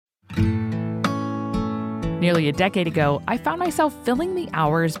Nearly a decade ago, I found myself filling the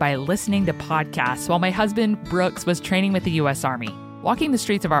hours by listening to podcasts while my husband, Brooks, was training with the U.S. Army. Walking the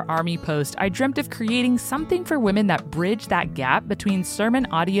streets of our Army post, I dreamt of creating something for women that bridged that gap between sermon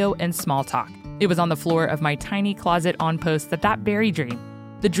audio and small talk. It was on the floor of my tiny closet on post that very dream,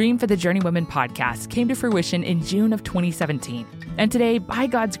 the dream for the Journeywomen podcast, came to fruition in June of 2017. And today, by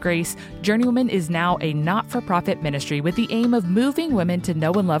God's grace, Journeywomen is now a not-for-profit ministry with the aim of moving women to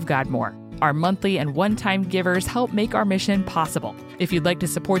know and love God more. Our monthly and one-time givers help make our mission possible. If you'd like to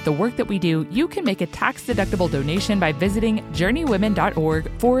support the work that we do, you can make a tax-deductible donation by visiting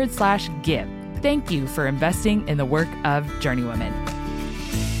journeywomen.org/give. Thank you for investing in the work of Journeywomen.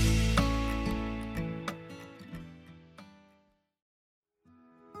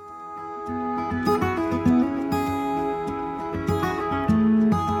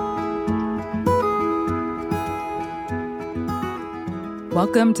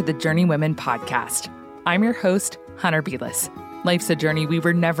 Welcome to the Journeywomen podcast. I'm your host, Hunter Belis. Life's a journey we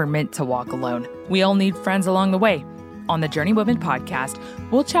were never meant to walk alone. We all need friends along the way. On the Journeywomen podcast,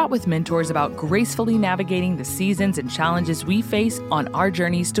 we'll chat with mentors about gracefully navigating the seasons and challenges we face on our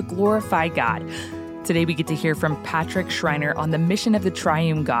journeys to glorify God. Today we get to hear from Patrick Schreiner on the mission of the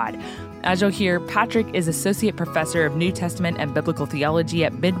Triune God. As you'll hear, Patrick is Associate Professor of New Testament and Biblical Theology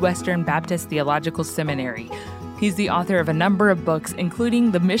at Midwestern Baptist Theological Seminary. He's the author of a number of books, including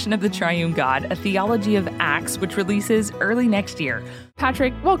The Mission of the Triune God, A Theology of Acts, which releases early next year.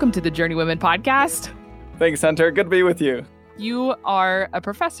 Patrick, welcome to the Journeywomen podcast. Thanks, Hunter. Good to be with you. You are a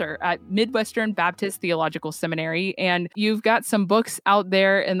professor at Midwestern Baptist Theological Seminary, and you've got some books out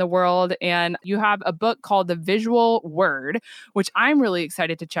there in the world, and you have a book called The Visual Word, which I'm really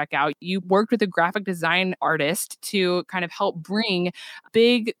excited to check out. You worked with a graphic design artist to kind of help bring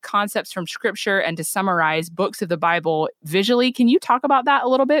big concepts from Scripture and to summarize books of the Bible visually. Can you talk about that a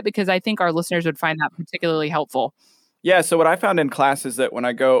little bit? Because I think our listeners would find that particularly helpful. Yeah, so what I found in class is that when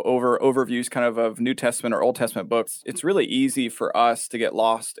I go over overviews kind of New Testament or Old Testament books, it's really easy for us to get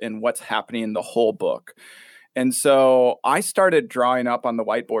lost in what's happening in the whole book. And so I started drawing up on the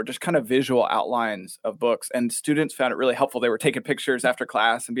whiteboard just kind of visual outlines of books, and students found it really helpful. They were taking pictures after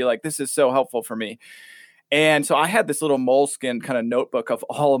class and be like, this is so helpful for me. And so I had this little moleskin kind of notebook of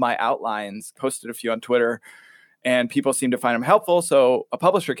all of my outlines, posted a few on Twitter, and people seemed to find them helpful. So a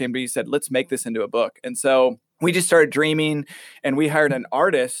publisher came to me and said, let's make this into a book. And so we just started dreaming, and we hired an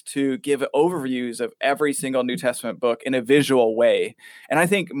artist to give overviews of every single New Testament book in a visual way. And I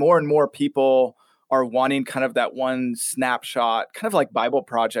think more and more people are wanting kind of that one snapshot, kind of like Bible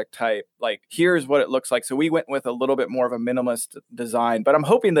Project type, like here's what it looks like. So we went with a little bit more of a minimalist design, but I'm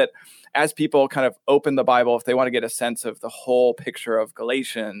hoping that as people kind of open the Bible, if they want to get a sense of the whole picture of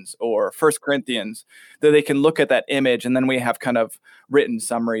Galatians or 1 Corinthians, that they can look at that image, and then we have kind of written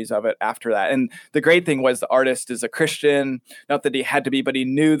summaries of it after that. And the great thing was the artist is a Christian, not that he had to be, but he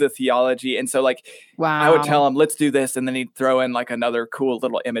knew the theology. And so like, wow. I would tell him, let's do this. And then he'd throw in like another cool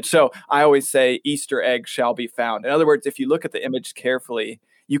little image. So I always say Easter egg shall be found. In other words, if you look at the image carefully,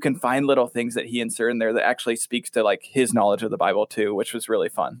 you can find little things that he inserted in there that actually speaks to like his knowledge of the Bible too, which was really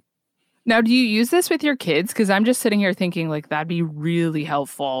fun. Now, do you use this with your kids? Because I'm just sitting here thinking like that'd be really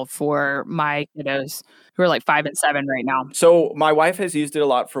helpful for my kiddos who are like 5 and 7 right now. So my wife has used it a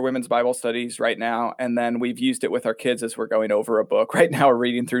lot for women's Bible studies right now. And then we've used it with our kids as we're going over a book. Right now we're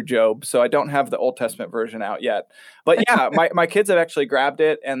reading through Job. So I don't have the Old Testament version out yet. But yeah, my kids have actually grabbed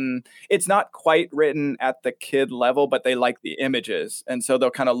it. And it's not quite written at the kid level, but they like the images. And so they'll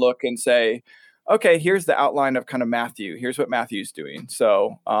kind of look and say, okay, here's the outline of kind of Matthew. Here's what Matthew's doing.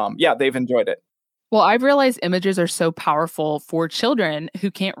 So yeah, they've enjoyed it. Well, I've realized images are so powerful for children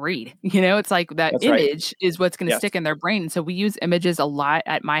who can't read. You know, it's like that That's image right. is what's going to stick in their brain. So we use images a lot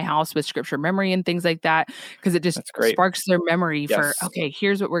at my house with scripture memory and things like that, because it just sparks their memory for, okay,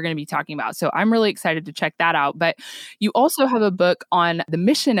 here's what we're going to be talking about. So I'm really excited to check that out. But you also have a book on the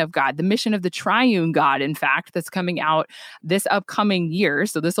mission of God, the mission of the Triune God, in fact, that's coming out this upcoming year.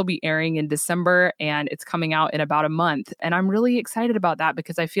 So this will be airing in December, and it's coming out in about a month. And I'm really excited about that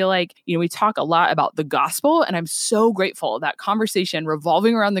because I feel like, you know, we talk a lot about the gospel, and I'm so grateful that conversation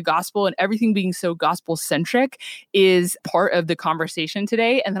revolving around the gospel and everything being so gospel centric is part of the conversation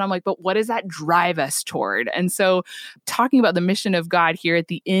today. And then I'm like, but what does that drive us toward? And so talking about the mission of God here at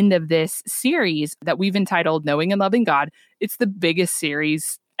the end of this series that we've entitled Knowing and Loving God, it's the biggest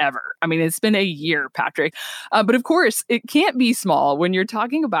series ever. I mean, it's been a year, Patrick. But of course, it can't be small when you're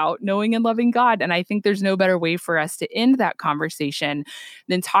talking about knowing and loving God. And I think there's no better way for us to end that conversation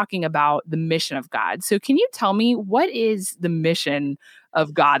than talking about the mission of God. So can you tell me, what is the mission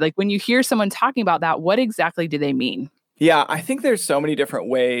of God? Like when you hear someone talking about that, what exactly do they mean? Yeah, I think there's so many different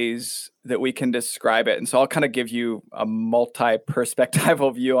ways that we can describe it. And so I'll kind of give you a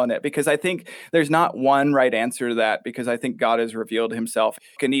multi-perspectival view on it, because I think there's not one right answer to that, because I think God has revealed himself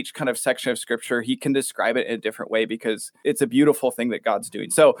in each kind of section of scripture. He can describe it in a different way because it's a beautiful thing that God's doing.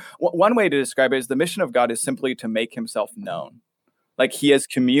 So one way to describe it is the mission of God is simply to make himself known. Like he has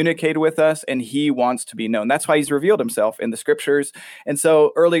communicated with us and he wants to be known. That's why he's revealed himself in the scriptures. And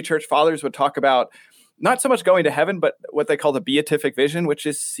so early church fathers would talk about not so much going to heaven, but what they call the beatific vision, which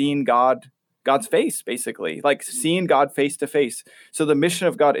is seeing God's face, basically, like seeing God face to face. So the mission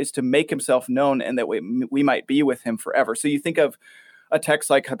of God is to make himself known and that we might be with him forever. So you think of a text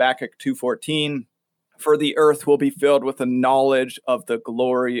like Habakkuk 2:14, for the earth will be filled with the knowledge of the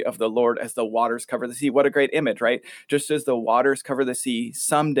glory of the Lord as the waters cover the sea. What a great image, right? Just as the waters cover the sea,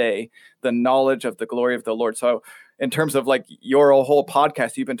 someday the knowledge of the glory of the Lord. So in terms of like your whole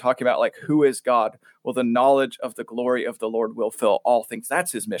podcast, you've been talking about like, who is God? Well, the knowledge of the glory of the Lord will fill all things.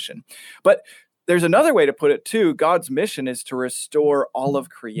 That's his mission. But there's another way to put it too. God's mission is to restore all of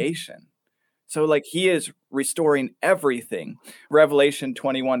creation. So like he is restoring everything. Revelation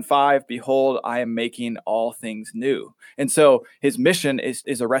 21:5, behold, I am making all things new. And so his mission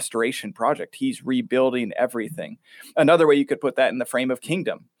is a restoration project. He's rebuilding everything. Another way you could put that in the frame of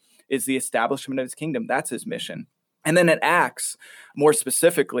kingdom is the establishment of his kingdom. That's his mission. And then in Acts, more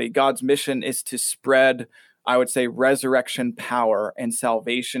specifically, God's mission is to spread, I would say, resurrection power and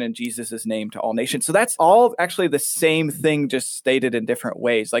salvation in Jesus' name to all nations. So that's all actually the same thing, just stated in different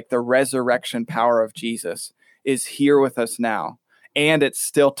ways. Like the resurrection power of Jesus is here with us now, and it's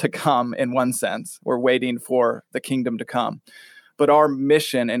still to come in one sense. We're waiting for the kingdom to come. But our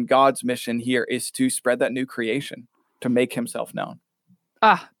mission and God's mission here is to spread that new creation, to make himself known.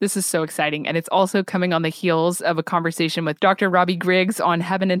 This is so exciting. And it's also coming on the heels of a conversation with Dr. Robbie Griggs on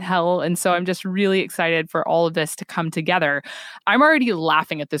heaven and hell. And so I'm just really excited for all of this to come together. I'm already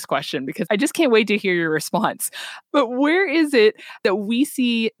laughing at this question because I just can't wait to hear your response. But where is it that we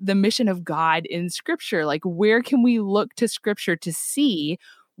see the mission of God in Scripture? Like, where can we look to Scripture to see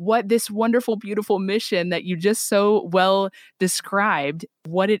what this wonderful, beautiful mission that you just so well described,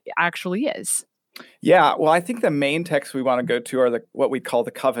 what it actually is? Yeah, well, I think the main texts we want to go to are what we call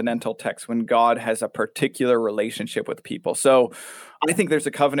the covenantal texts, when God has a particular relationship with people. So I think there's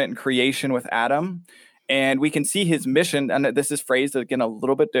a covenant in creation with Adam, and we can see his mission, and this is phrased again a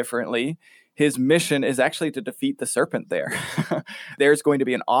little bit differently. His mission is actually to defeat the serpent there. There's going to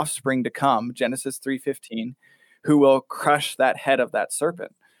be an offspring to come, Genesis 3:15, who will crush that head of that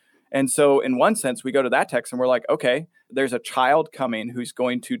serpent. And so in one sense, we go to that text and we're like, okay, there's a child coming who's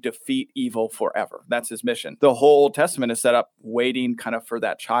going to defeat evil forever. That's his mission. The whole Old Testament is set up waiting kind of for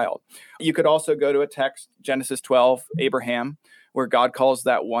that child. You could also go to a text, Genesis 12, Abraham, where God calls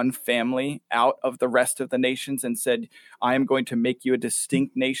that one family out of the rest of the nations and said, I am going to make you a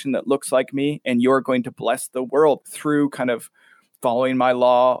distinct nation that looks like me, and you're going to bless the world through kind of following my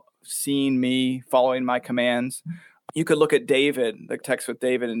law, seeing me, following my commands. You could look at David, the text with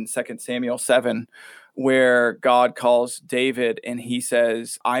David in 2 Samuel 7, where God calls David and he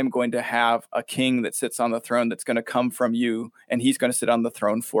says, I'm going to have a king that sits on the throne that's going to come from you, and he's going to sit on the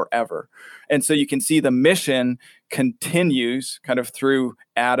throne forever. And so you can see the mission continues kind of through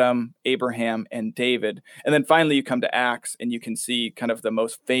Adam, Abraham, and David. And then finally you come to Acts and you can see kind of the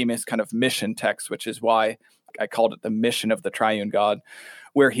most famous kind of mission text, which is why I called it the mission of the Triune God,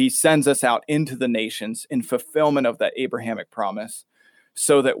 where he sends us out into the nations in fulfillment of that Abrahamic promise,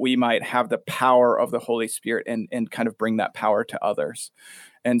 so that we might have the power of the Holy Spirit and kind of bring that power to others.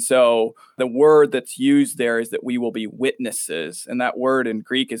 And so the word that's used there is that we will be witnesses. And that word in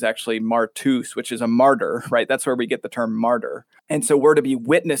Greek is actually martus, which is a martyr, right? That's where we get the term martyr. And so we're to be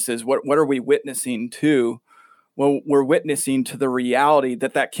witnesses. What are we witnessing to? Well, we're witnessing to the reality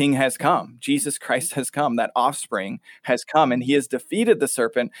that king has come. Jesus Christ has come. That offspring has come, and he has defeated the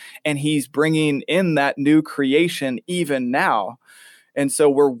serpent, and he's bringing in that new creation even now. And so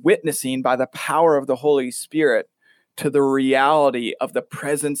we're witnessing by the power of the Holy Spirit to the reality of the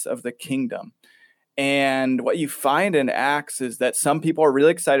presence of the kingdom. And what you find in Acts is that some people are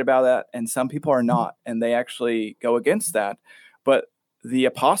really excited about that and some people are not, and they actually go against that. But the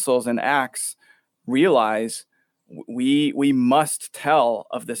apostles in Acts realize we must tell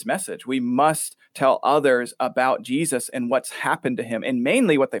of this message. We must tell others about Jesus and what's happened to him. And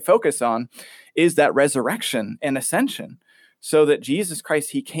mainly what they focus on is that resurrection and ascension. So that Jesus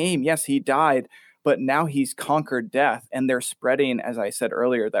Christ, he came, yes, he died, but now he's conquered death, and they're spreading, as I said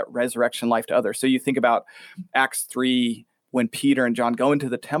earlier, that resurrection life to others. So you think about Acts 3, when Peter and John go into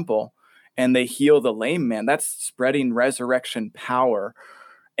the temple and they heal the lame man, that's spreading resurrection power.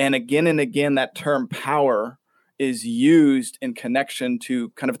 And again, that term power is used in connection to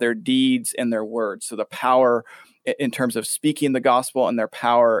kind of their deeds and their words. So the power in terms of speaking the gospel and their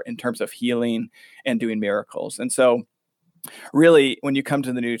power in terms of healing and doing miracles. And so really, when you come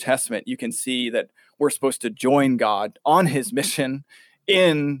to the New Testament, you can see that we're supposed to join God on his mission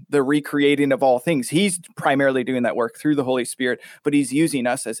in the recreating of all things. He's primarily doing that work through the Holy Spirit, but he's using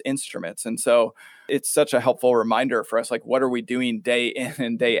us as instruments. And so it's such a helpful reminder for us, like, what are we doing day in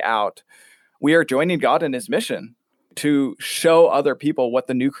and day out? We are joining God in his mission to show other people what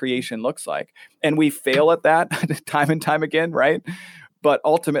the new creation looks like. And we fail at that time and time again, right? But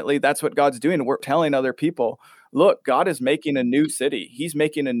ultimately, that's what God's doing. We're telling other people, look, God is making a new city. He's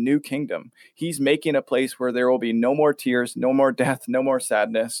making a new kingdom. He's making a place where there will be no more tears, no more death, no more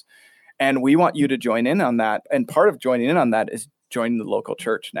sadness. And we want you to join in on that. And part of joining in on that is joining the local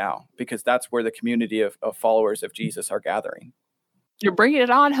church now, because that's where the community of followers of Jesus are gathering. You're bringing it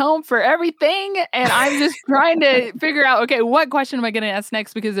on home for everything. And I'm just trying to figure out, okay, what question am I going to ask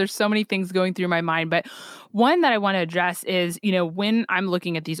next? Because there's so many things going through my mind. But one that I want to address is, when I'm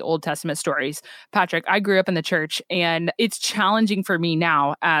looking at these Old Testament stories, Patrick, I grew up in the church, and it's challenging for me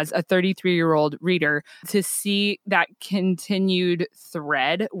now as a 33-year-old reader to see that continued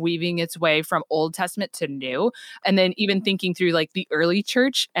thread weaving its way from Old Testament to New. And then even thinking through like the early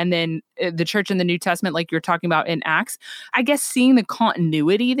church and then the church in the New Testament, like you're talking about in Acts, I guess seeing the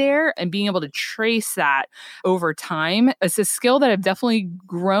continuity there and being able to trace that over time, it's a skill that I've definitely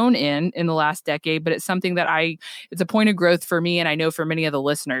grown in the last decade, but it's something that it's a point of growth for me, and I know for many of the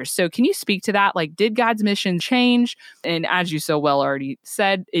listeners. So can you speak to that? Like, did God's mission change? And as you so well already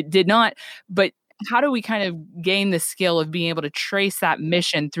said, it did not, but how do we kind of gain the skill of being able to trace that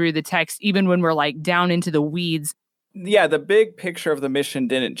mission through the text, even when we're like down into the weeds? Yeah, the big picture of the mission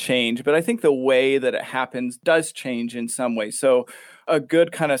didn't change, but I think the way that it happens does change in some way. So a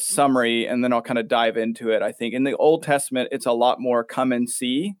good kind of summary, and then I'll kind of dive into it. I think in the Old Testament, it's a lot more come and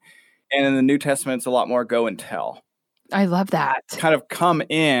see. And in the New Testament, it's a lot more go and tell. I love that. Kind of come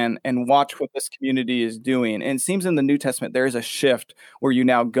in and watch what this community is doing. And it seems in the New Testament, there is a shift where you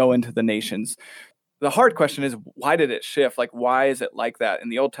now go into the nations. The hard question is, why did it shift? Like, why is it like that in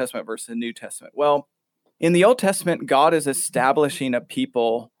the Old Testament versus the New Testament? Well, in the Old Testament, God is establishing a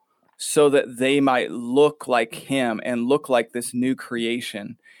people so that they might look like him and look like this new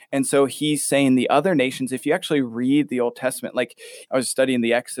creation. And so he's saying the other nations, if you actually read the Old Testament, like I was studying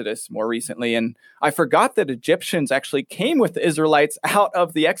the Exodus more recently, and I forgot that Egyptians actually came with the Israelites out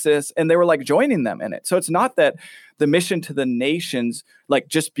of the Exodus, and they were like joining them in it. So it's not that the mission to the nations like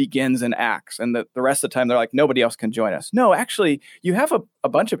just begins in Acts, and the rest of the time they're like, nobody else can join us. No, actually, you have a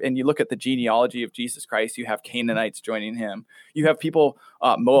bunch of, and you look at the genealogy of Jesus Christ, you have Canaanites joining him, you have people,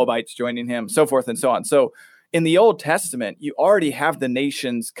 Moabites joining him, so forth and so on. So in the Old Testament, you already have the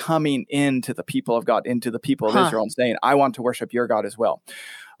nations coming into the people of God, into the people of Israel, and saying, I want to worship your God as well.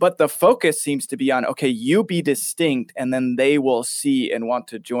 But the focus seems to be on, okay, you be distinct, and then they will see and want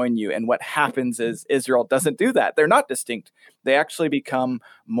to join you. And what happens is Israel doesn't do that. They're not distinct. They actually become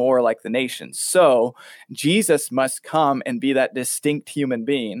more like the nations. So Jesus must come and be that distinct human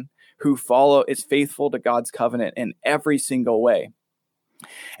being who is faithful to God's covenant in every single way.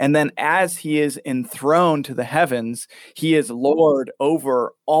 And then as he is enthroned to the heavens, he is Lord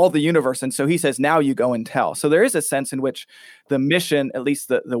over all the universe. And so he says, now you go and tell. So there is a sense in which the mission, at least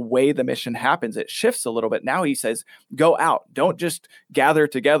the way the mission happens, it shifts a little bit. Now he says, go out. Don't just gather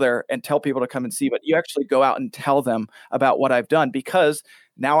together and tell people to come and see, but you actually go out and tell them about what I've done, because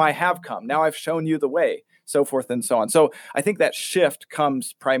now I have come. Now I've shown you the way, so forth and so on. So I think that shift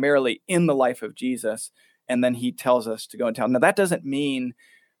comes primarily in the life of Jesus. And then he tells us to go and tell. Now, that doesn't mean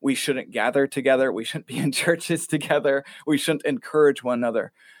we shouldn't gather together. We shouldn't be in churches together. We shouldn't encourage one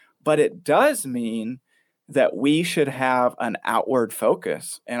another. But it does mean that we should have an outward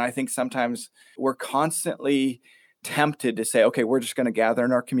focus. And I think sometimes we're constantly tempted to say, okay, we're just going to gather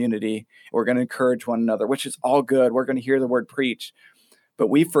in our community. We're going to encourage one another, which is all good. We're going to hear the word preached. But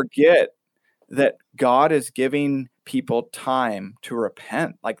we forget that God is giving people time to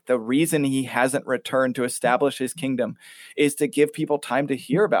repent. Like the reason he hasn't returned to establish his kingdom is to give people time to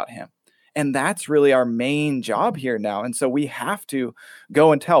hear about him. And that's really our main job here now. And so we have to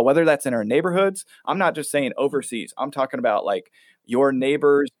go and tell, whether that's in our neighborhoods. I'm not just saying overseas. I'm talking about like your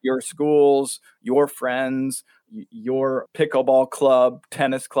neighbors, your schools, your friends, your pickleball club,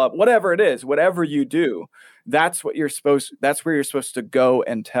 tennis club, whatever it is, whatever you do, that's where you're supposed to go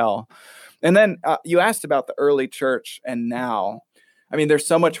and tell. And then you asked about the early church and now. I mean, there's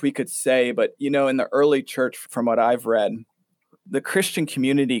so much we could say, but, in the early church, from what I've read, the Christian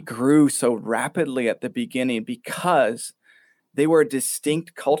community grew so rapidly at the beginning because they were a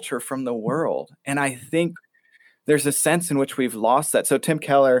distinct culture from the world. And I think there's a sense in which we've lost that. So Tim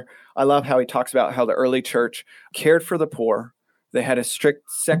Keller, I love how he talks about how the early church cared for the poor. They had a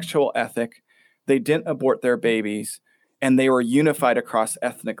strict sexual ethic. They didn't abort their babies, and they were unified across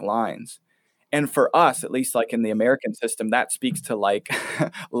ethnic lines. And for us, at least like in the American system, that speaks to like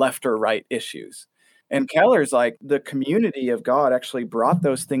left or right issues. And Keller's like, the community of God actually brought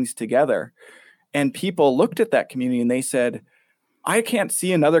those things together. And people looked at that community and they said, I can't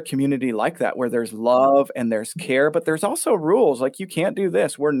see another community like that where there's love and there's care, but there's also rules. Like, you can't do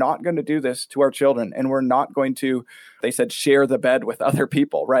this. We're not going to do this to our children. And we're not going to, they said, share the bed with other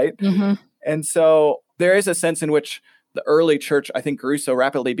people, right? Mm-hmm. And so there is a sense in which the early church, I think, grew so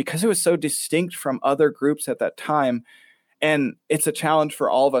rapidly because it was so distinct from other groups at that time. And it's a challenge for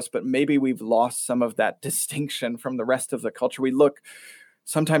all of us, but maybe we've lost some of that distinction from the rest of the culture. We look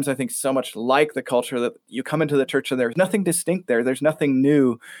sometimes, I think, so much like the culture that you come into the church and there's nothing distinct there. There's nothing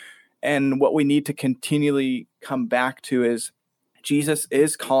new. And what we need to continually come back to is Jesus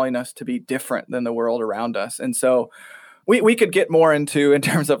is calling us to be different than the world around us. And so we could get more into in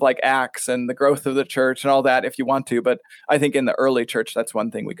terms of like Acts and the growth of the church and all that if you want to. But I think in the early church, that's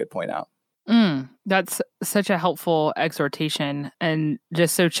one thing we could point out. That's such a helpful exhortation and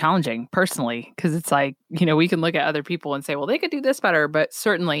just so challenging personally, because it's like, we can look at other people and say, well, they could do this better. But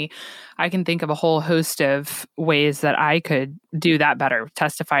certainly I can think of a whole host of ways that I could do that better,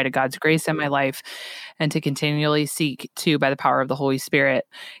 testify to God's grace in my life, and to continually seek to, by the power of the Holy Spirit,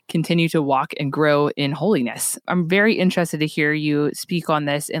 continue to walk and grow in holiness. I'm very interested to hear you speak on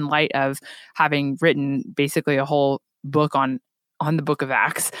this in light of having written basically a whole book on the book of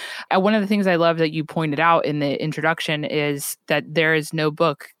Acts. One of the things I love that you pointed out in the introduction is that there is no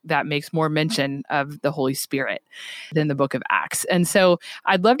book that makes more mention of the Holy Spirit than the book of Acts. And so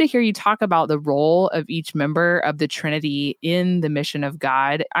I'd love to hear you talk about the role of each member of the Trinity in the mission of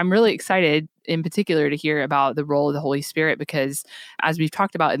God. I'm really excited in particular to hear about the role of the Holy Spirit, because as we've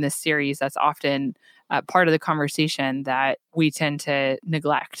talked about in this series, that's often part of the conversation that we tend to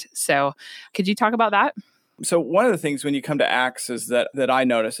neglect. So could you talk about that? So one of the things when you come to Acts is that I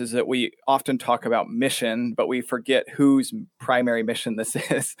notice is that we often talk about mission, but we forget whose primary mission this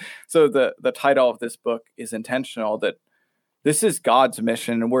is. So the title of this book is intentional, that this is God's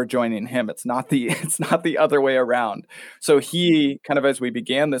mission and we're joining him. It's not the other way around. So he, kind of as we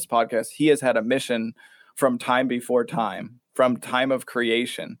began this podcast, he has had a mission from time before time, from time of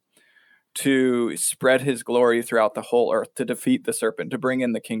creation, to spread his glory throughout the whole earth, to defeat the serpent, to bring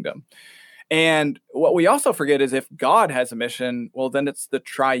in the kingdom. And what we also forget is if God has a mission, well, then it's the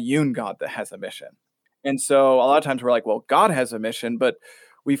triune God that has a mission. And so a lot of times we're like, well, God has a mission, but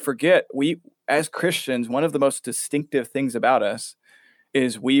we forget, as Christians, one of the most distinctive things about us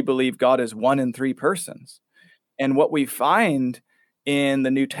is we believe God is one in three persons. And what we find in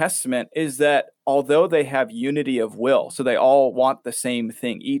the New Testament is that although they have unity of will, so they all want the same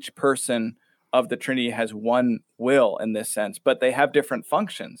thing, each person of the Trinity has one will in this sense, but they have different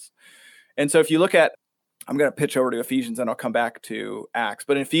functions. And so if you look at, I'm going to pitch over to Ephesians and I'll come back to Acts,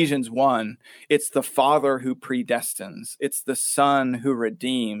 but in Ephesians 1, it's the Father who predestines, it's the Son who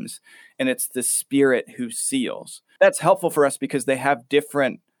redeems, and it's the Spirit who seals. That's helpful for us because they have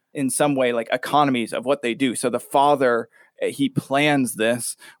different, in some way, like economies of what they do. So the Father, he plans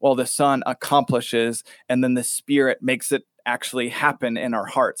this, while the Son accomplishes, and then the Spirit makes it actually happen in our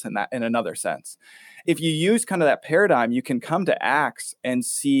hearts in another sense. If you use kind of that paradigm, you can come to Acts and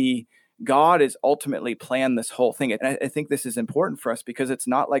see God has ultimately planned this whole thing. And I think this is important for us because it's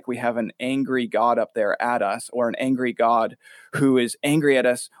not like we have an angry God up there at us, or an angry God who is angry at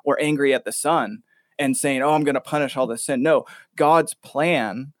us or angry at the Son and saying, oh, I'm going to punish all this sin. No, God's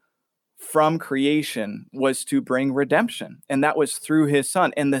plan from creation was to bring redemption, and that was through his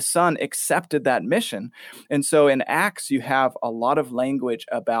Son, and the Son accepted that mission. And so in Acts, you have a lot of language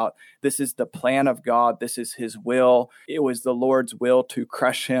about this is the plan of God, this is his will. It was the Lord's will to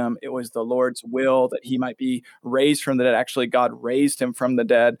crush him. It was the Lord's will that he might be raised from the dead. Actually, God raised him from the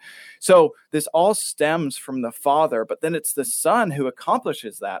dead. So this all stems from the Father, but then it's the Son who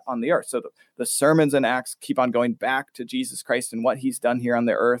accomplishes that on the earth. So the sermons in Acts keep on going back to Jesus Christ and what he's done here on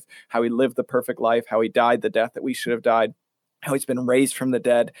the earth, how he lived the perfect life, how he died the death that we should have died, how he's been raised from the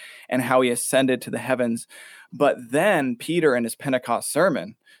dead, and how he ascended to the heavens. But then Peter in his Pentecost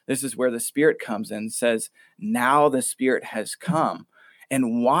sermon, this is where the Spirit comes in and says, now the Spirit has come.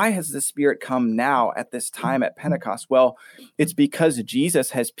 And why has the Spirit come now at this time at Pentecost? Well, it's because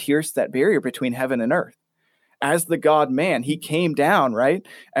Jesus has pierced that barrier between heaven and earth. As the God-man, he came down, right?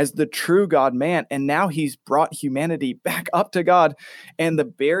 As the true God-man, and now he's brought humanity back up to God, and the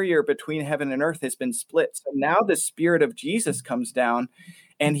barrier between heaven and earth has been split. So now the Spirit of Jesus comes down,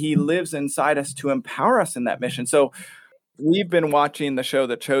 and he lives inside us to empower us in that mission. So we've been watching the show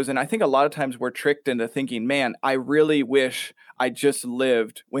The Chosen. I think a lot of times we're tricked into thinking, man, I really wish I just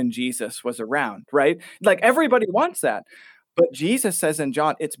lived when Jesus was around, right? Like everybody wants that. But Jesus says in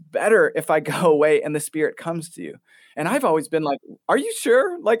John, it's better if I go away and the Spirit comes to you. And I've always been like, are you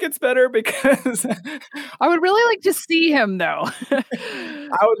sure? Like it's better? Because I would really like to see him though.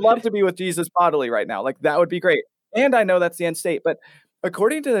 I would love to be with Jesus bodily right now. Like that would be great. And I know that's the end state, but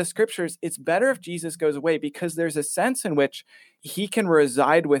according to the scriptures, it's better if Jesus goes away because there's a sense in which he can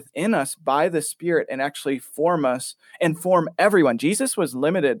reside within us by the Spirit and actually form us and form everyone. Jesus was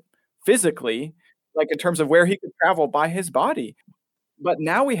limited physically, like in terms of where he could travel by his body. But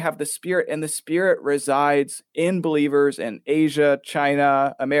now we have the Spirit, and the Spirit resides in believers in Asia,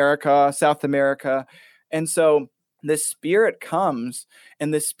 China, America, South America. And so the Spirit comes,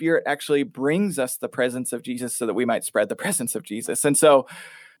 and the Spirit actually brings us the presence of Jesus so that we might spread the presence of Jesus. And so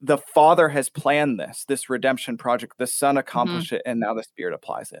the Father has planned this redemption project. The Son accomplished it, and now the Spirit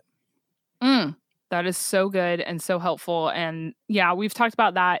applies it. That is so good and so helpful. And yeah, we've talked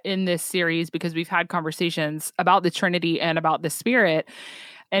about that in this series because we've had conversations about the Trinity and about the Spirit.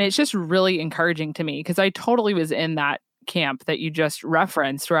 And it's just really encouraging to me because I totally was in that camp that you just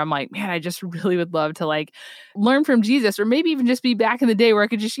referenced where I'm like, man, I just really would love to like learn from Jesus, or maybe even just be back in the day where I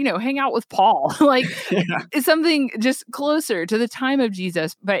could just, hang out with Paul. Like it's something just closer to the time of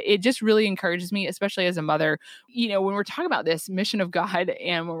Jesus. But it just really encourages me, especially as a mother, when we're talking about this mission of God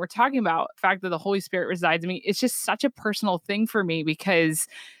and when we're talking about the fact that the Holy Spirit resides in me, it's just such a personal thing for me because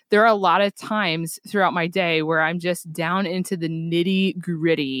there are a lot of times throughout my day where I'm just down into the nitty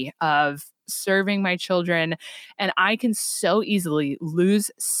gritty of serving my children. And I can so easily lose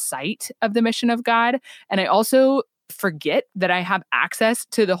sight of the mission of God. And I also forget that I have access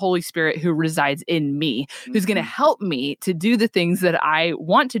to the Holy Spirit who resides in me, who's going to help me to do the things that I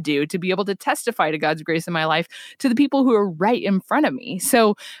want to do, to be able to testify to God's grace in my life to the people who are right in front of me.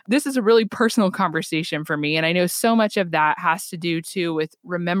 So this is a really personal conversation for me. And I know so much of that has to do too with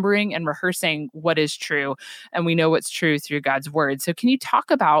remembering and rehearsing what is true. And we know what's true through God's word. So can you talk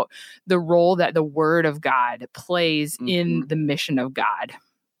about the role that the word of God plays in the mission of God?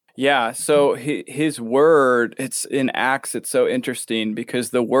 Yeah, so his word, it's in Acts, it's so interesting because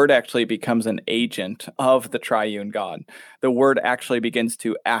the word actually becomes an agent of the triune God. The word actually begins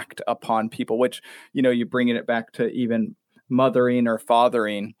to act upon people, which, you bringing it back to even mothering or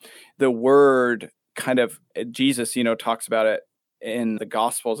fathering. The word kind of, Jesus, talks about it in the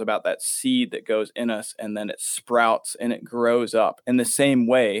Gospels about that seed that goes in us and then it sprouts and it grows up. In the same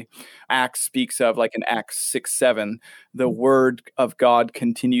way, Acts speaks of, like in Acts 6:7, the word of God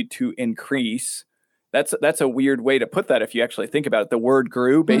continued to increase. That's a weird way to put that if you actually think about it. The word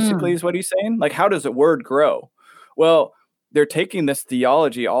grew, basically, is what he's saying. Like, how does a word grow? Well, they're taking this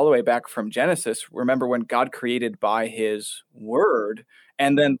theology all the way back from Genesis. Remember when God created by his word,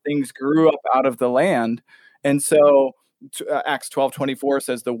 and then things grew up out of the land. And so Acts 12:24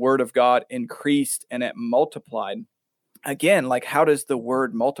 says the word of God increased and it multiplied. Again, like how does the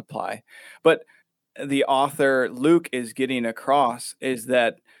word multiply? But the author Luke is getting across is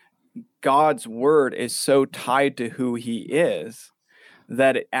that God's word is so tied to who he is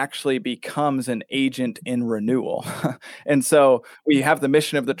that it actually becomes an agent in renewal. And so we have the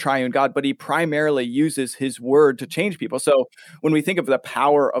mission of the triune God, but he primarily uses his word to change people. So when we think of the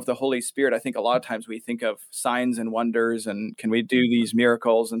power of the Holy Spirit, I think a lot of times we think of signs and wonders and can we do these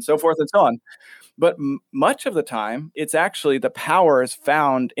miracles and so forth and so on. But much of the time, it's actually the power is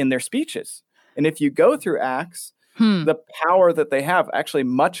found in their speeches. And if you go through Acts, the power that they have, actually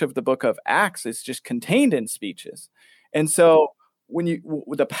much of the book of Acts is just contained in speeches. And so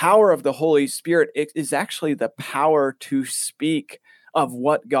the power of the Holy Spirit is actually the power to speak of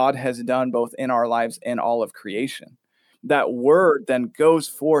what God has done both in our lives and all of creation. That word then goes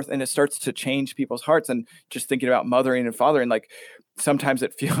forth and it starts to change people's hearts. And just thinking about mothering and fathering, like sometimes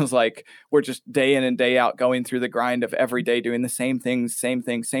it feels like we're just day in and day out going through the grind of every day doing the same things, same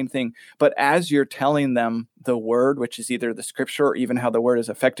thing, same thing. But as you're telling them the word, which is either the scripture or even how the word has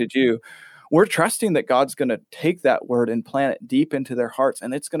affected you, we're trusting that God's going to take that word and plant it deep into their hearts,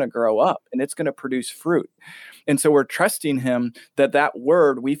 and it's going to grow up and it's going to produce fruit. And so we're trusting him that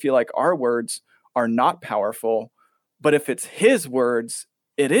word, we feel like our words are not powerful, but if it's his words,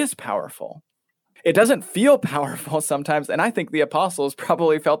 it is powerful. It doesn't feel powerful sometimes. And I think the apostles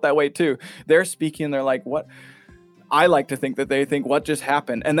probably felt that way too. They're speaking, they're like, what? I like to think that they think, what just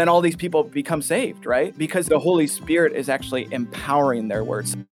happened? And then all these people become saved, right? Because the Holy Spirit is actually empowering their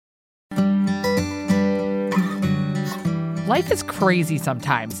words. Life is crazy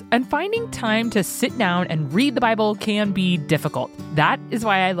sometimes, and finding time to sit down and read the Bible can be difficult. That is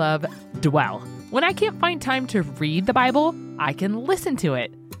why I love Dwell. When I can't find time to read the Bible, I can listen to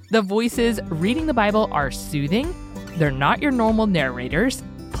it. The voices reading the Bible are soothing. They're not your normal narrators.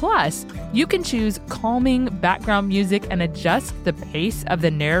 Plus, you can choose calming background music and adjust the pace of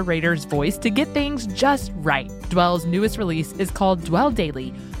the narrator's voice to get things just right. Dwell's newest release is called Dwell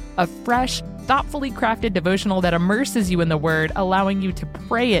Daily, a fresh, thoughtfully crafted devotional that immerses you in the Word, allowing you to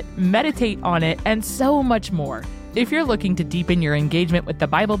pray it, meditate on it, and so much more. If you're looking to deepen your engagement with the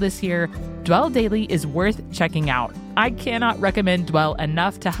Bible this year, Dwell Daily is worth checking out. I cannot recommend Dwell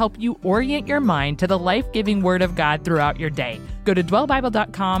enough to help you orient your mind to the life-giving Word of God throughout your day. Go to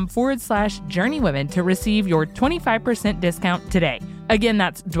dwellbible.com/journeywomen to receive your 25% discount today. Again,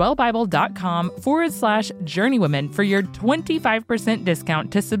 that's dwellbible.com/journeywomen for your 25%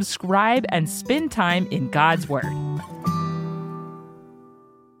 discount to subscribe and spend time in God's Word.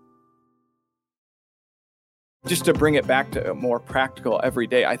 Just to bring it back to a more practical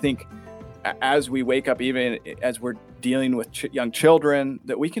everyday, I think as we wake up, even as we're dealing with young children,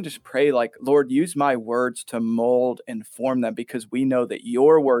 that we can just pray like, Lord, use my words to mold and form them, because we know that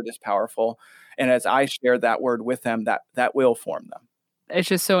your word is powerful. And as I share that word with them, that will form them. It's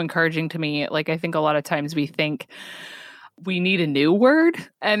just so encouraging to me. Like, I think a lot of times we think we need a new word,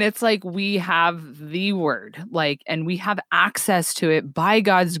 and it's like we have the word, like, and we have access to it by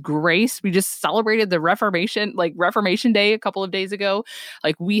God's grace. We just celebrated the Reformation Day a couple of days ago.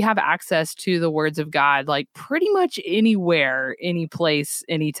 Like, we have access to the words of God, like pretty much anywhere, any place,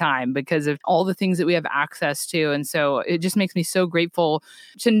 anytime, because of all the things that we have access to. And so it just makes me so grateful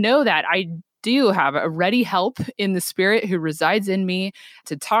to know that I do have a ready help in the Spirit who resides in me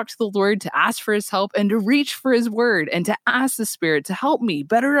to talk to the Lord, to ask for his help, and to reach for his word, and to ask the Spirit to help me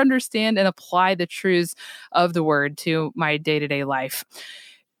better understand and apply the truths of the word to my day-to-day life.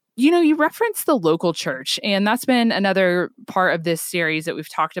 You know, you referenced the local church, and that's been another part of this series that we've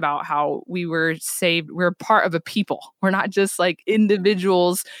talked about, how we were saved. We're part of a people. We're not just like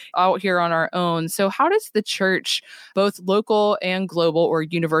individuals out here on our own. So how does the church, both local and global or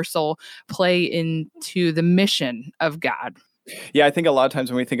universal, play into the mission of God? Yeah, I think a lot of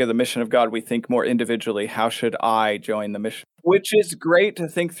times when we think of the mission of God, we think more individually, how should I join the mission? Which is great to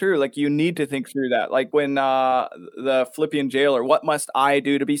think through. Like, you need to think through that. Like when the Philippian jailer, what must I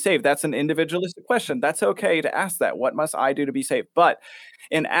do to be saved? That's an individualistic question. That's okay to ask that. What must I do to be saved? But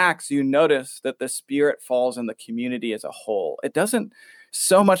in Acts, you notice that the Spirit falls on the community as a whole. It doesn't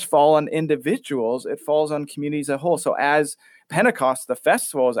so much fall on individuals. It falls on communities as a whole. So as Pentecost, the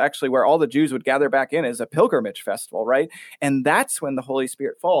festival, is actually where all the Jews would gather back in, as a pilgrimage festival, right? And that's when the Holy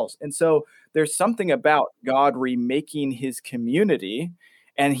Spirit falls. And so there's something about God remaking his community,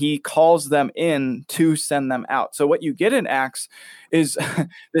 and he calls them in to send them out. So what you get in Acts is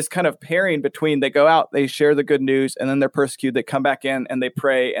this kind of pairing between, they go out, they share the good news, and then they're persecuted. They come back in and they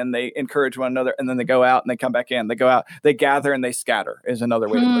pray and they encourage one another, and then they go out and they come back in. They go out, they gather and they scatter, is another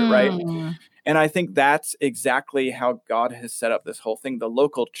way to put it, right? And I think that's exactly how God has set up this whole thing. The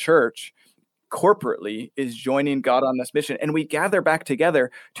local church corporately is joining God on this mission. And we gather back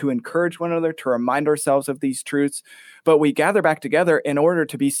together to encourage one another, to remind ourselves of these truths. But we gather back together in order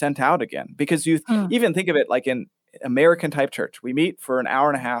to be sent out again. Because you even think of it like in American type church, we meet for an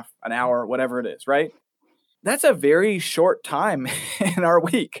hour and a half, an hour, whatever it is, right? That's a very short time in our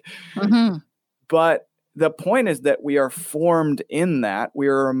week. But the point is that we are formed in that. We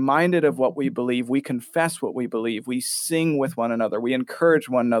are reminded of what we believe. We confess what we believe. We sing with one another. We encourage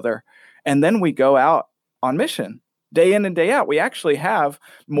one another. And then we go out on mission day in and day out. We actually have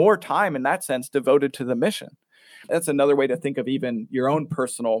more time in that sense devoted to the mission. That's another way to think of even your own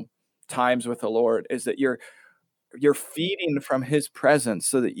personal times with the Lord, is that you're feeding from his presence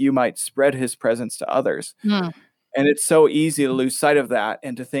so that you might spread his presence to others. And it's so easy to lose sight of that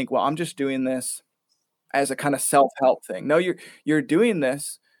and to think, well, I'm just doing this as a kind of self-help thing. No, you're doing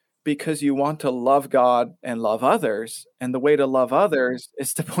this because you want to love God and love others. And the way to love others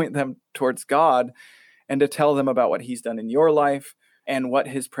is to point them towards God and to tell them about what he's done in your life and what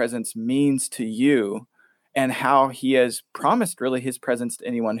his presence means to you, and how he has promised really his presence to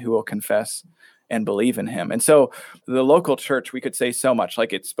anyone who will confess and believe in him. And so the local church, we could say so much,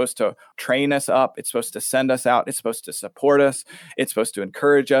 like it's supposed to train us up. It's supposed to send us out. It's supposed to support us. It's supposed to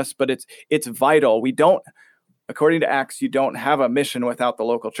encourage us, but it's vital. We don't, according to Acts, you don't have a mission without the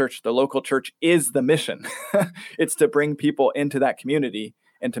local church. The local church is the mission. It's to bring people into that community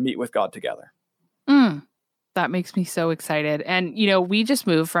and to meet with God together. That makes me so excited. And, we just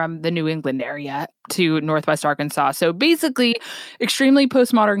moved from the New England area to Northwest Arkansas. So basically, extremely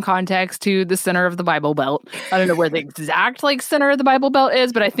postmodern context to the center of the Bible Belt. I don't know where the exact center of the Bible Belt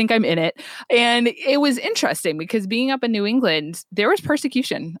is, but I think I'm in it. And it was interesting because being up in New England, there was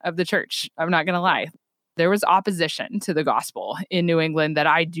persecution of the church. I'm not going to lie. There was opposition to the gospel in New England that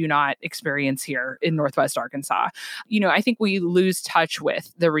I do not experience here in Northwest Arkansas. I think we lose touch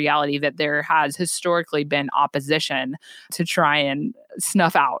with the reality that there has historically been opposition to try and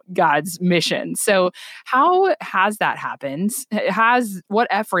snuff out God's mission. So how has that happened? What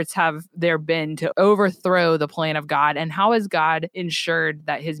efforts have there been to overthrow the plan of God? And how has God ensured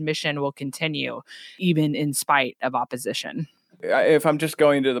that his mission will continue even in spite of opposition? If I'm just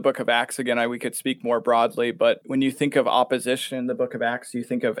going to the book of Acts again, we could speak more broadly, but when you think of opposition in the book of Acts, you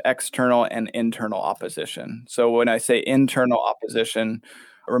think of external and internal opposition. So when I say internal opposition,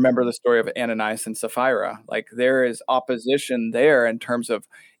 remember the story of Ananias and Sapphira. There is opposition there in terms of,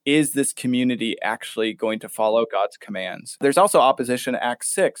 is this community actually going to follow God's commands? There's also opposition in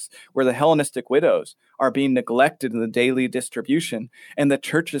Acts 6, where the Hellenistic widows are being neglected in the daily distribution. And the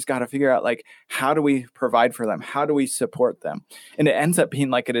church has got to figure out, how do we provide for them? How do we support them? And it ends up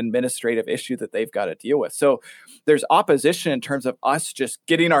being an administrative issue that they've got to deal with. So there's opposition in terms of us just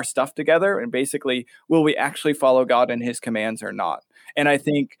getting our stuff together and basically, will we actually follow God and his commands or not? And I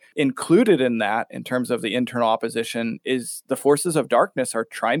think included in that, in terms of the internal opposition, is the forces of darkness are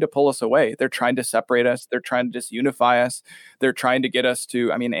trying to pull us away. They're trying to separate us. They're trying to disunify us. They're trying to get us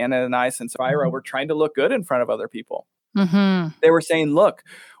to, Ananias and Sapphira were trying to look good in front of other people. Mm-hmm. They were saying, look,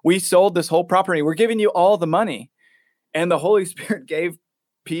 we sold this whole property. We're giving you all the money. And the Holy Spirit gave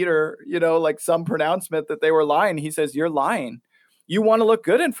Peter, some pronouncement that they were lying. He says, you're lying. You want to look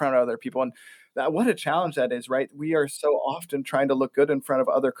good in front of other people. And what a challenge that is, right? We are so often trying to look good in front of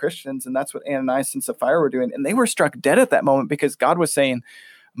other Christians. And that's what Ananias and Sapphira were doing. And they were struck dead at that moment because God was saying,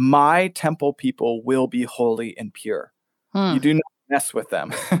 my temple people will be holy and pure. You do not mess with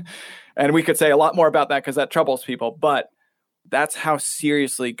them. And we could say a lot more about that because that troubles people. But that's how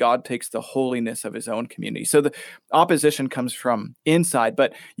seriously God takes the holiness of his own community. So the opposition comes from inside,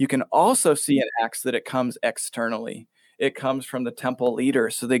 but you can also see in Acts that it comes externally. It comes from the temple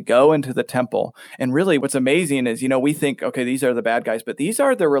leaders. So they go into the temple. And really what's amazing is, we think, okay, these are the bad guys, but these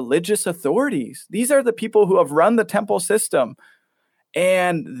are the religious authorities. These are the people who have run the temple system.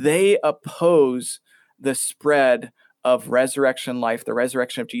 And they oppose the spread of resurrection life, the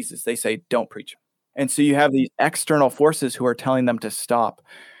resurrection of Jesus. They say, don't preach. And so you have these external forces who are telling them to stop.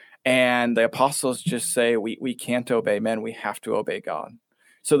 And the apostles just say, we can't obey men. We have to obey God.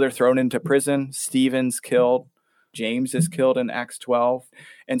 So they're thrown into prison. Stephen's killed. James is killed in Acts 12.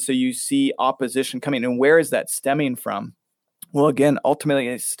 And so you see opposition coming. And where is that stemming from? Well, again, ultimately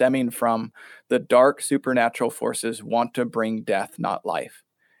it's stemming from the dark supernatural forces want to bring death, not life.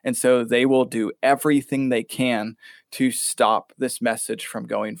 And so they will do everything they can to stop this message from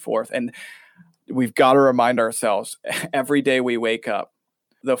going forth. And we've got to remind ourselves every day we wake up,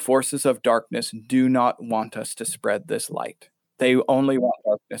 the forces of darkness do not want us to spread this light. They only want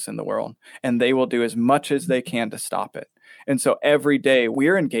darkness in the world, and they will do as much as they can to stop it. And so every day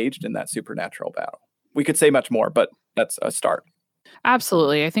we're engaged in that supernatural battle. We could say much more, but that's a start.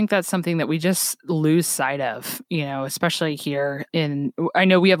 Absolutely. I think that's something that we just lose sight of, especially here I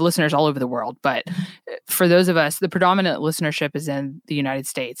know we have listeners all over the world, but for those of us, the predominant listenership is in the United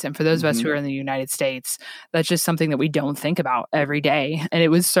States. And for those of us who are in the United States, that's just something that we don't think about every day. And it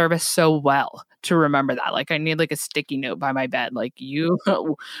would serve us so well to remember that. I need a sticky note by my bed.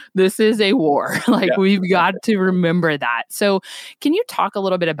 This is a war. We've got to remember that. So can you talk a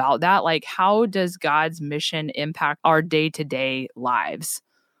little bit about that? How does God's mission impact our day-to-day lives?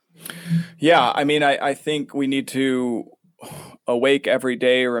 Yeah, I think we need to awake every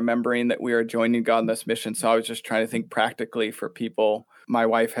day remembering that we are joining God in this mission. So I was just trying to think practically for people. My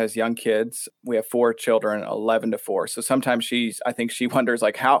wife has young kids. We have 4 children, 11 to 4. So sometimes I think she wonders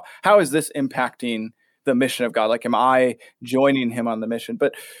how is this impacting the mission of God? Am I joining him on the mission?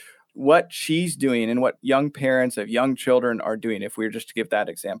 But what she's doing and what young parents of young children are doing, if we were just to give that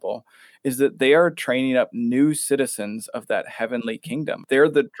example, is that they are training up new citizens of that heavenly kingdom. They're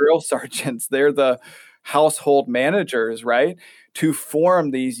the drill sergeants. They're the household managers, right? To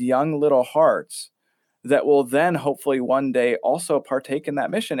form these young little hearts that will then hopefully one day also partake in that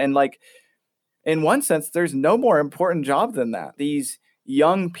mission. And in one sense, there's no more important job than that. These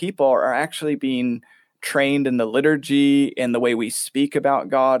young people are actually being trained in the liturgy, in the way we speak about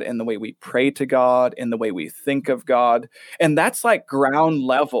God, in the way we pray to God, in the way we think of God. And that's ground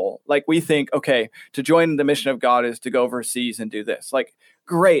level. We think, okay, to join the mission of God is to go overseas and do this.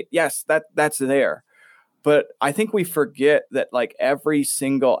 Great. Yes, that's there. But I think we forget that like every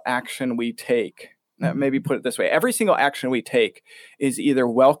single action we take, maybe put it this way, every single action we take is either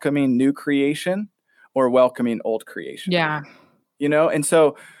welcoming new creation or welcoming old creation. Yeah. And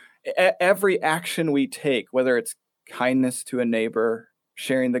so every action we take, whether it's kindness to a neighbor,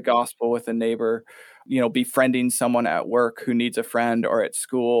 sharing the gospel with a neighbor, befriending someone at work who needs a friend, or at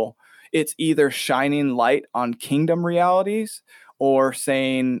school, it's either shining light on kingdom realities or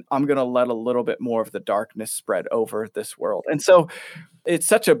saying, I'm going to let a little bit more of the darkness spread over this world. And so it's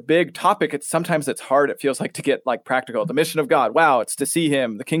such a big topic. Sometimes it's hard. It feels like to get like practical. The mission of God. Wow. It's to see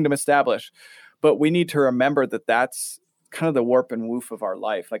him, the kingdom established. But we need to remember that that's kind of the warp and woof of our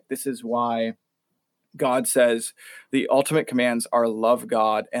life. Like, this is why God says the ultimate commands are love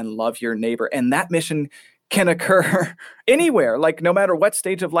God and love your neighbor. And that mission can occur anywhere, like no matter what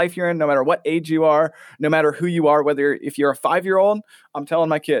stage of life you're in, no matter what age you are, no matter who you are, if you're a 5-year-old, I'm telling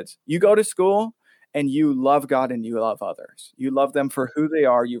my kids, you go to school and you love God and you love others. You love them for who they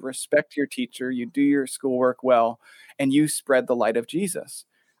are. You respect your teacher. You do your schoolwork well, and you spread the light of Jesus.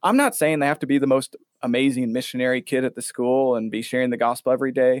 I'm not saying they have to be the most amazing missionary kid at the school and be sharing the gospel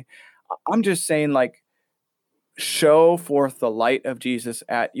every day. I'm just saying, like, show forth the light of Jesus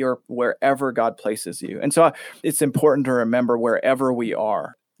at wherever God places you. And so it's important to remember wherever we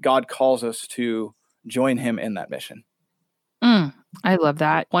are, God calls us to join him in that mission. I love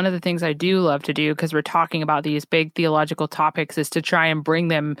that. One of the things I do love to do, because we're talking about these big theological topics, is to try and bring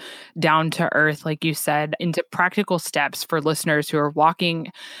them down to earth, like you said, into practical steps for listeners who are walking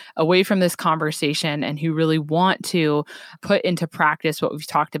away from this conversation and who really want to put into practice what we've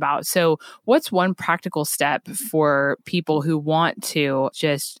talked about. So what's one practical step for people who want to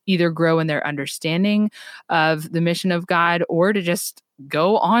just either grow in their understanding of the mission of God, or to just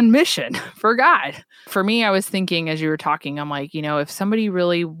go on mission for God? For me, I was thinking as you were talking, I'm like, if somebody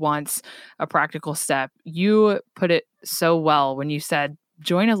really wants a practical step, you put it so well when you said,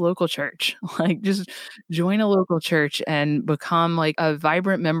 join a local church. Like, just join a local church and become like a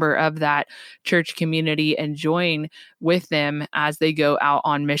vibrant member of that church community and join with them as they go out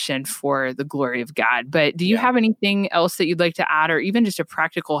on mission for the glory of God. But do you have anything else that you'd like to add, or even just a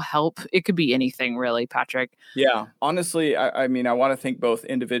practical help? It could be anything really, Patrick. Yeah, honestly, I mean, I want to think both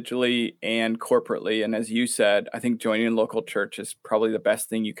individually and corporately. And as you said, I think joining a local church is probably the best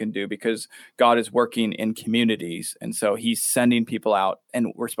thing you can do, because God is working in communities. And so he's sending people out, and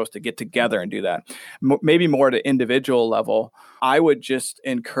we're supposed to get together and do that. Maybe more at an individual level, I would just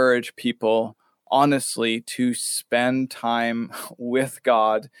encourage people, honestly, to spend time with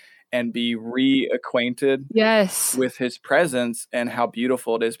God and be reacquainted with his presence and how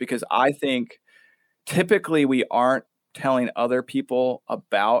beautiful it is. Because I think typically we aren't telling other people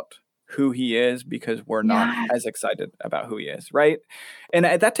about who he is because we're not as excited about who he is, right? And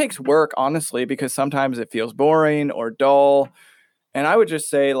that takes work, honestly, because sometimes it feels boring or dull. And I would just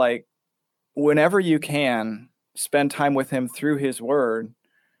say, like, whenever you can, spend time with him through his word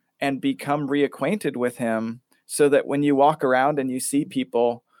and become reacquainted with him, so that when you walk around and you see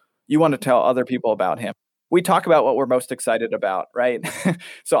people, you want to tell other people about him. We talk about what we're most excited about, right?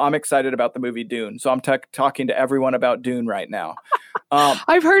 So I'm excited about the movie Dune. So I'm talking to everyone about Dune right now.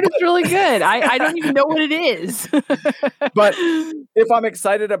 I've heard it's really good. I don't even know what it is. But if I'm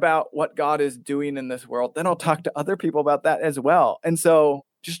excited about what God is doing in this world, then I'll talk to other people about that as well. And so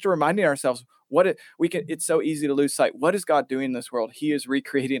just reminding ourselves, it's so easy to lose sight. What is God doing in this world? He is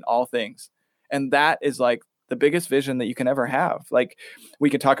recreating all things. And that is like the biggest vision that you can ever have. Like, we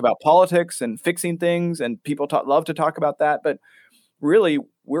could talk about politics and fixing things, and people love to talk about that. But really,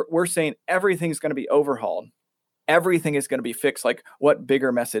 we're saying everything's going to be overhauled. Everything is going to be fixed. Like, what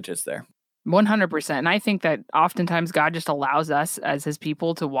bigger message is there? 100%. And I think that oftentimes God just allows us as his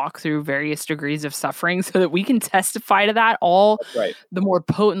people to walk through various degrees of suffering so that we can testify to that all the more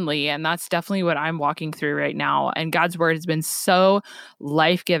potently. And that's definitely what I'm walking through right now. And God's word has been so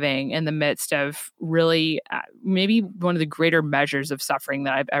life-giving in the midst of really maybe one of the greater measures of suffering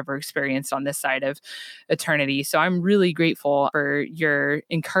that I've ever experienced on this side of eternity. So I'm really grateful for your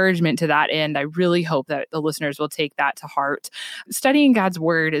encouragement to that end. I really hope that the listeners will take that to heart. Studying God's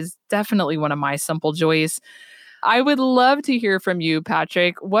word is definitely one of my simple joys. I would love to hear from you,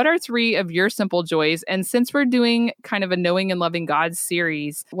 Patrick. What are 3 of your simple joys? And since we're doing kind of a Knowing and Loving God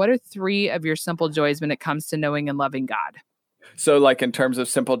series, what are 3 of your simple joys when it comes to knowing and loving God? So, like, in terms of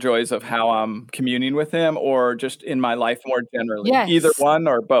simple joys of how I'm communing with him, or just in my life more generally? Yes. Either one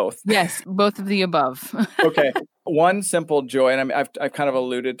or both? Yes, both of the above. Okay. One simple joy, and I've kind of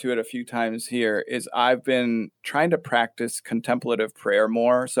alluded to it a few times here, is I've been trying to practice contemplative prayer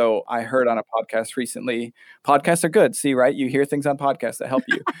more. So I heard on a podcast recently, podcasts are good. See, right? You hear things on podcasts that help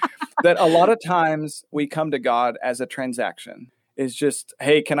you. that a lot of times we come to God as a transaction. Is just,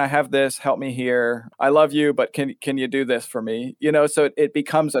 hey, can I have this? Help me here. I love you, but can you do this for me? So it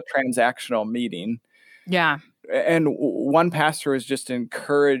becomes a transactional meeting. Yeah. And one pastor is just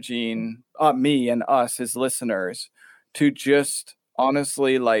encouraging me and us as listeners to just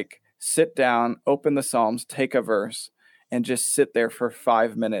honestly sit down, open the Psalms, take a verse, and just sit there for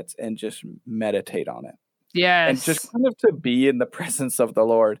 5 minutes and just meditate on it. Yes. And just kind of to be in the presence of the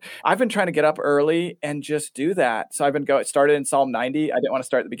Lord. I've been trying to get up early and just do that. So I've been started in Psalm 90. I didn't want to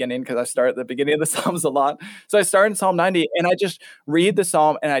start at the beginning because I start at the beginning of the Psalms a lot. So I started in Psalm 90 and I just read the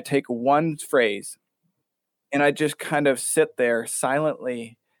Psalm and I take one phrase and I just kind of sit there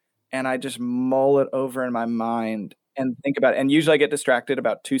silently and I just mull it over in my mind and think about it. And usually I get distracted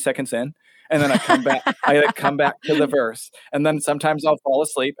about 2 seconds in. And then I come back, come back to the verse. And then sometimes I'll fall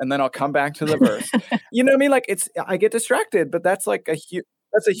asleep and then I'll come back to the verse. You know what I mean? I get distracted, but that's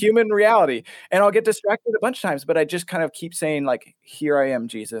that's a human reality. And I'll get distracted a bunch of times, but I just kind of keep saying here I am,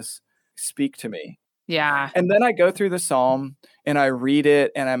 Jesus, speak to me. Yeah. And then I go through the Psalm and I read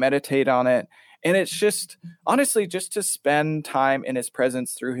it and I meditate on it. And it's just, honestly, just to spend time in his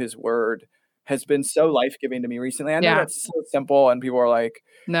presence through his word has been so life-giving to me recently. I know that's so simple and people are like,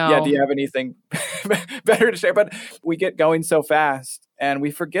 no. Yeah, do you have anything better to share? But we get going so fast and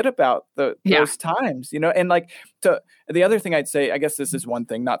we forget about those times, and the other thing I'd say, I guess this is one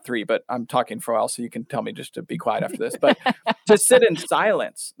thing, not three, but I'm talking for a while, so you can tell me just to be quiet after this, but to sit in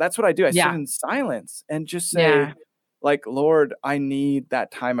silence. That's what I do. I sit in silence and just say, Lord, I need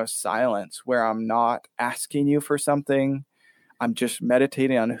that time of silence where I'm not asking you for something. I'm just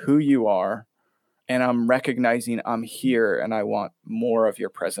meditating on who you are. And I'm recognizing I'm here and I want more of your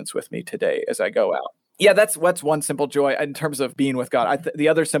presence with me today as I go out. Yeah, that's one simple joy in terms of being with God. The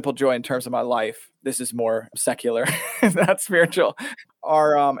other simple joy in terms of my life, this is more secular, not spiritual.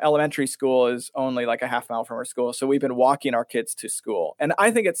 Our elementary school is only a half mile from our school. So we've been walking our kids to school. And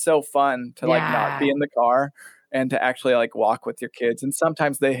I think it's so fun to not be in the car and to actually walk with your kids. And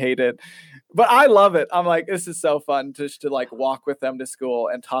sometimes they hate it, but I love it. I'm this is so fun just to walk with them to school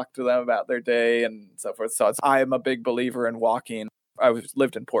and talk to them about their day and so forth. So I am a big believer in walking. I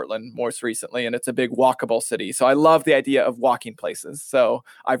lived in Portland most recently, and it's a big walkable city. So I love the idea of walking places. So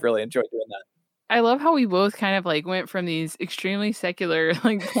I've really enjoyed doing that. I love how we both kind of went from these extremely secular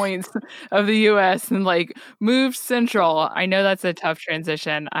points of the US and moved central. I know that's a tough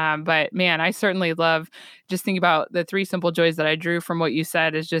transition. But man, I certainly love just thinking about the three simple joys that I drew from what you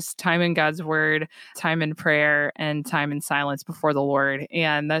said is just time in God's word, time in prayer, and time in silence before the Lord.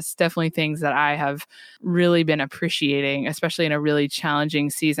 And that's definitely things that I have really been appreciating, especially in a really challenging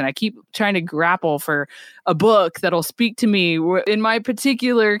season. I keep trying to grapple for a book that'll speak to me in my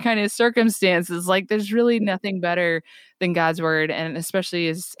particular kind of circumstances. There's really nothing better than God's word. And especially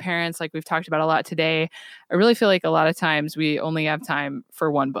as parents, we've talked about a lot today, I really feel a lot of times we only have time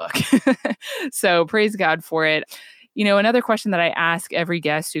for one book. So praise God for it. Another question that I ask every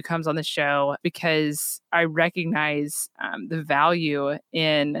guest who comes on the show, because I recognize the value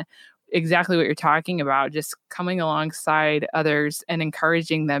in exactly what you're talking about, just coming alongside others and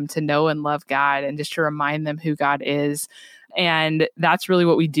encouraging them to know and love God and just to remind them who God is. And that's really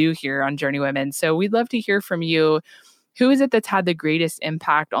what we do here on Journey Women. So we'd love to hear from you. Who is it that's had the greatest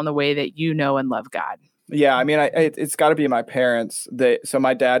impact on the way that you know and love God? Yeah, I mean, it's got to be my parents. So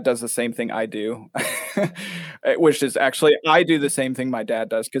my dad does the same thing I do, which is actually, I do the same thing my dad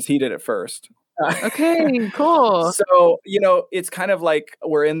does because he did it first. Okay, cool. So, it's kind of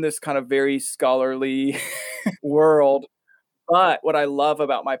we're in this kind of very scholarly world. But what I love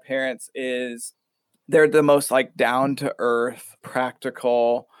about my parents is they're the most down to earth,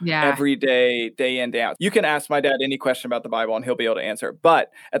 practical, everyday, day in, day out. You can ask my dad any question about the Bible and he'll be able to answer it.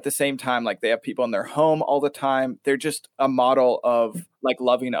 But at the same time, they have people in their home all the time. They're just a model of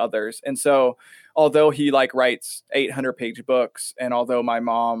loving others. And so although he writes 800-page books, and although my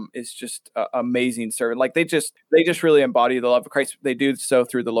mom is just an amazing servant, they just really embody the love of Christ. They do so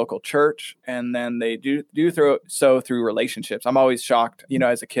through the local church, and then they do so through relationships. I'm always shocked.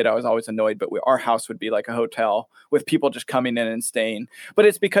 As a kid, I was always annoyed, but our house would be like a hotel with people just coming in and staying. But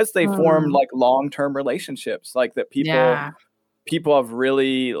it's because they formed long-term relationships, that people have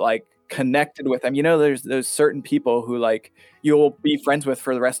really connected with them. There's those certain people who you'll be friends with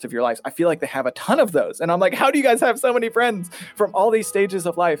for the rest of your life. I feel they have a ton of those. And I'm how do you guys have so many friends from all these stages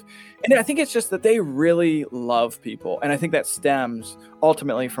of life? And I think it's just that they really love people. And I think that stems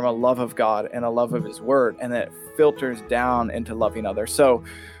ultimately from a love of God and a love of his word. And that filters down into loving others. So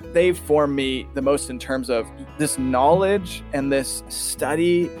they've formed me the most in terms of this knowledge and this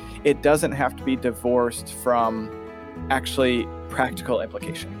study. It doesn't have to be divorced from actually practical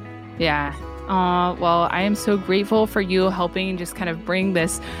implication. Yeah. Well, I am so grateful for you helping just kind of bring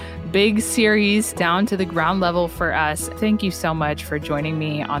this big series down to the ground level for us. Thank you so much for joining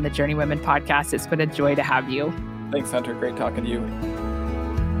me on the Journey Women podcast. It's been a joy to have you. Thanks, Hunter. Great talking to you.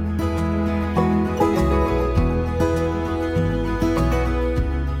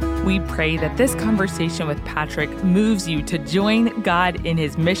 We pray that this conversation with Patrick moves you to join God in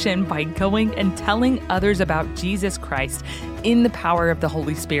his mission by going and telling others about Jesus Christ in the power of the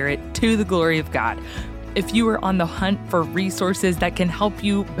Holy Spirit to the glory of God. If you are on the hunt for resources that can help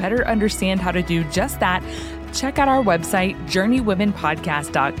you better understand how to do just that, check out our website,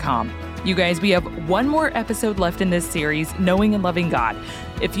 journeywomenpodcast.com. You guys, we have one more episode left in this series, Knowing and Loving God.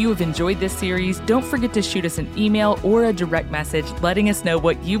 If you have enjoyed this series, don't forget to shoot us an email or a direct message letting us know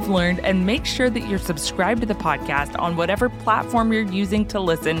what you've learned, and make sure that you're subscribed to the podcast on whatever platform you're using to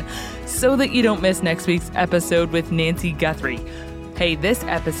listen so that you don't miss next week's episode with Nancy Guthrie. Hey, this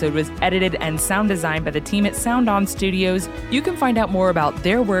episode was edited and sound designed by the team at Sound On Studios. You can find out more about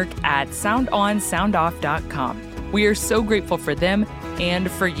their work at soundonsoundoff.com. We are so grateful for them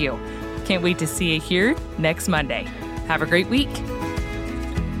and for you. Can't wait to see you here next Monday. Have a great week.